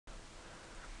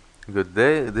Good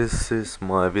day, this is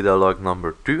my video log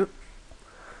number 2.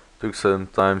 Took some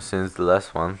time since the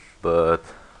last one, but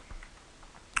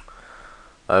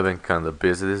I've been kinda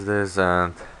busy these days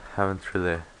and haven't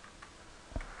really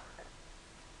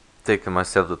taken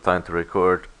myself the time to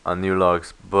record a new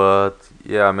logs. But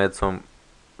yeah, I made some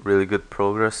really good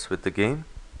progress with the game.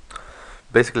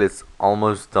 Basically, it's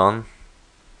almost done.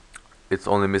 It's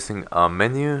only missing a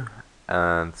menu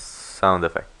and sound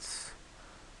effects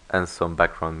and some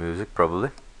background music, probably,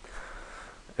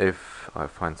 if I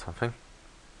find something.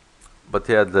 But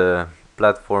yeah, the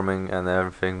platforming and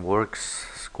everything works.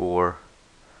 Score,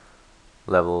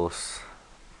 levels,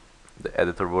 the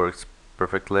editor works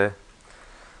perfectly.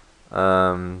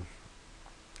 Um,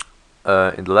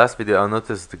 in the last video I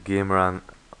noticed the game ran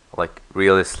like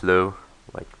really slow,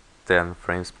 like 10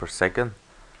 frames per second.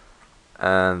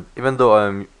 And even though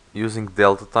I'm using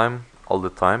delta time all the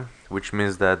time, which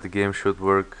means that the game should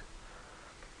work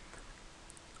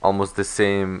almost the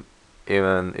same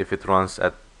even if it runs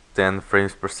at 10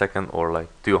 frames per second or like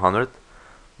 200,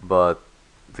 but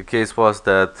the case was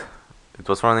that it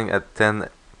was running at 10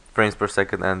 frames per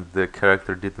second and the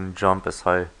character didn't jump as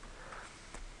high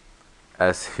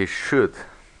as he should.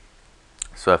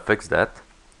 So I fixed that.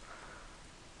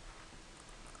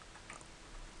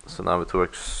 So now it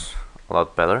works a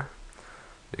lot better.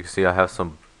 You can see I have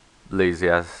some lazy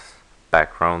ass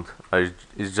background.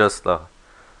 It's just a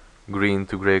green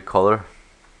to gray color,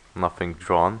 nothing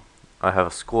drawn. I have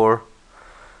a score.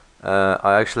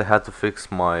 I actually had to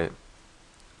fix my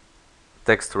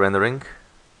text rendering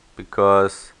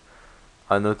because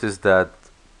I noticed that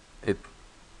it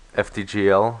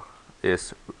FTGL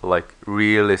is like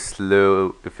really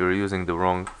slow if you're using the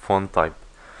wrong font type.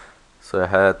 So I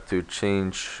had to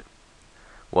change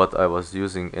what I was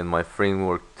using in my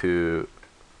framework to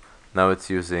now it's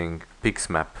using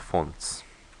Pixmap fonts.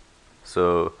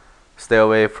 So stay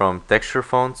away from texture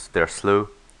fonts, they're slow,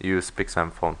 use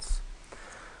Pixmap fonts.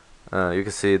 You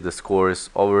can see the score is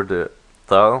over the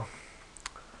tile.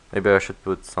 Maybe I should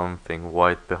put something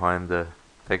white behind the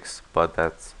text, but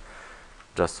that's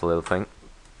just a little thing.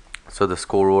 So the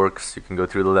score works, you can go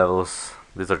through the levels.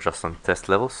 These are just some test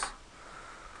levels.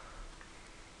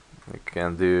 You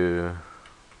can do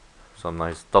some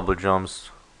nice double jumps.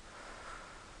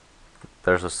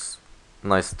 There's a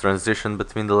nice transition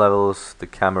between the levels. The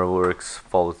camera works,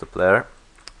 follows the player.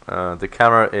 The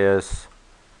camera is,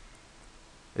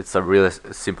 it's a really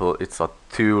simple, it's a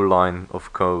 2-line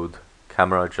of code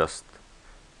camera. Just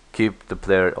keep the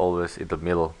player always in the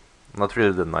middle. Not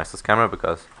really the nicest camera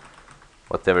because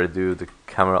whatever you do, the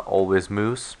camera always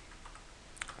moves.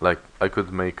 Like I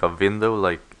could make a window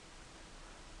like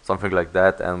something like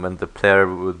that, and when the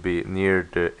player would be near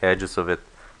the edges of it,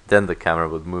 then the camera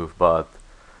would move. But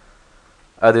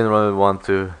I didn't really want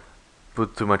to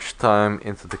put too much time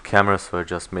into the camera, so I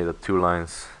just made a 2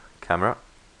 lines camera.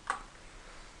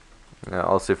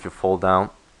 Also, if you fall down,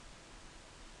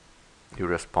 you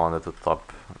respawn at the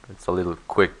top. It's a little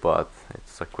quick, but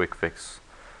it's a quick fix.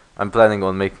 I'm planning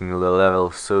on making the level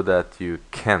so that you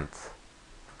can't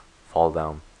fall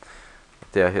down.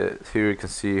 But yeah, here you can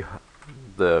see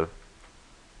the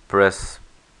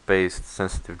press-based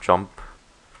sensitive jump.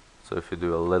 So if you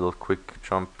do a little quick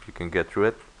jump, you can get through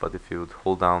it, but if you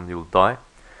hold down, you'll die.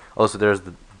 Also, there's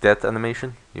the death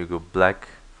animation. You go black.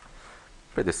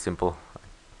 Pretty simple.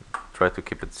 I try to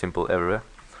keep it simple everywhere.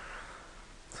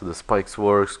 So the spikes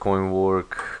works, coin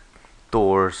work,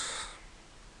 doors.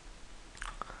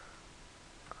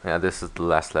 Yeah, this is the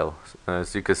last level.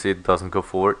 As you can see, it doesn't go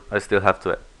forward. I still have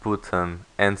to put an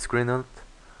end screen on it.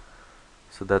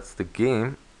 So that's the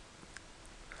game.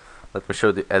 Let me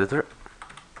show the editor.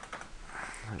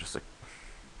 Just like,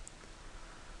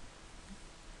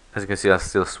 as you can see, I'm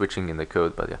still switching in the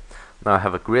code, but yeah. Now I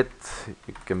have a grid.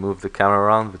 You can move the camera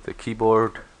around with the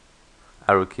keyboard,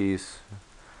 arrow keys.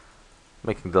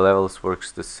 Making the levels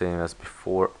works the same as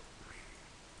before.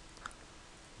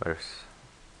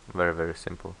 Very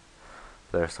simple.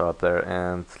 Players are up there,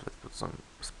 and let's put some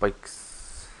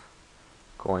spikes,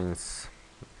 coins.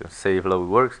 You can save level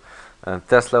works, and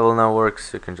test level now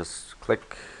works. You can just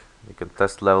click. You can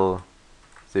test level,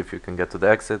 see if you can get to the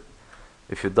exit.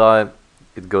 If you die,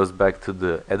 it goes back to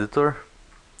the editor.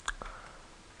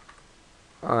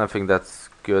 I think that's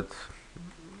good.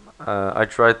 I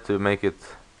tried to make it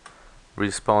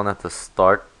respawn at the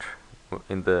start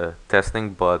in the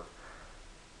testing, but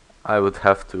I would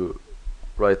have to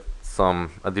write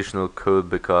some additional code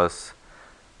because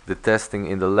the testing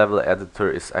in the level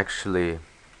editor is actually,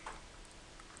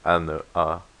 I don't know,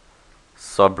 a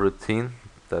subroutine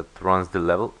that runs the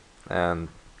level, and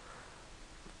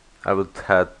I would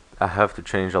I have to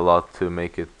change a lot to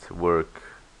make it work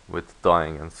with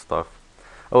dying and stuff.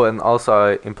 Oh, and also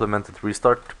I implemented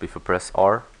restart if you press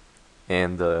R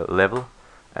in the level,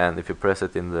 and if you press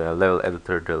it in the level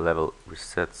editor, the level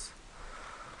resets.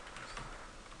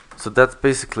 So that's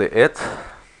basically it.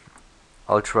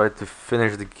 I'll try to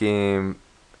finish the game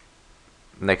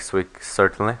next week,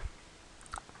 certainly.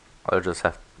 I just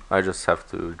have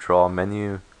to draw a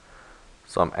menu,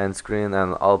 some end screen,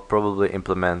 and I'll probably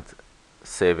implement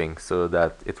saving so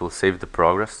that it will save the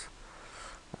progress.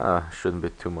 Shouldn't be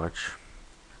too much.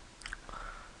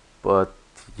 But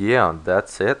yeah,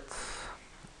 that's it.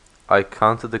 I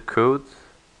counted the code.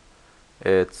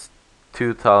 It's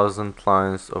 2000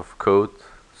 lines of code,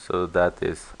 so that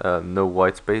is no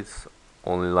white space,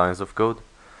 only lines of code,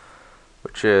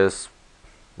 which is,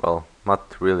 well,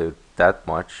 not really that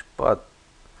much, but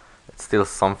it's still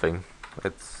something.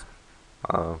 It's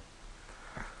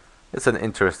an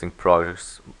interesting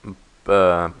project,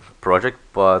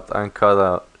 but I'm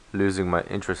kinda losing my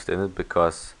interest in it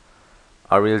because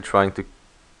I'm really trying to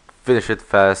finish it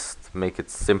fast, make it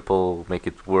simple, make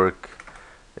it work.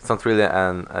 It's not really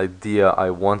an idea I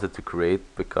wanted to create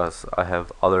because I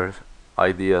have other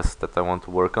ideas that I want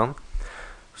to work on.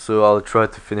 So I'll try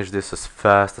to finish this as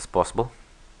fast as possible.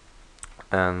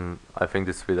 And I think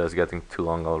this video is getting too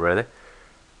long already.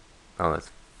 Oh, that's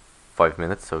 5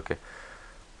 minutes, okay.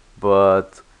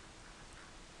 But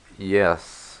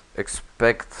yes,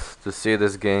 expect to see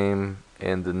this game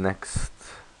in the next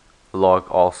log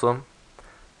also.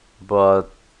 But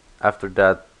after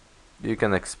that, you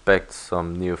can expect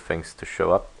some new things to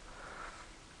show up.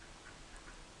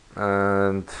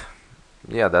 And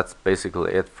yeah, that's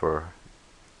basically it for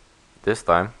this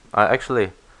time.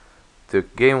 The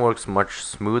game works much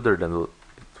smoother than it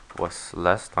was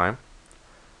last time.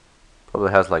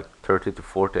 Probably has like 30 to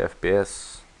 40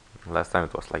 FPS. Last time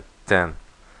it was like 10.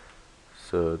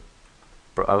 So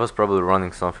I was probably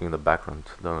running something in the background,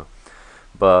 don't know.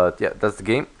 But yeah, that's the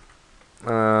game.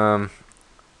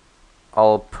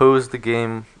 I'll post the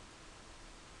game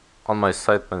on my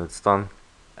site when it's done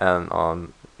and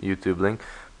on YouTube link.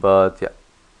 But yeah,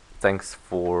 thanks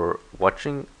for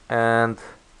watching, and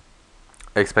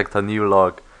expect a new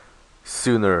log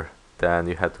sooner than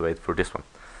you had to wait for this one.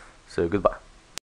 So goodbye.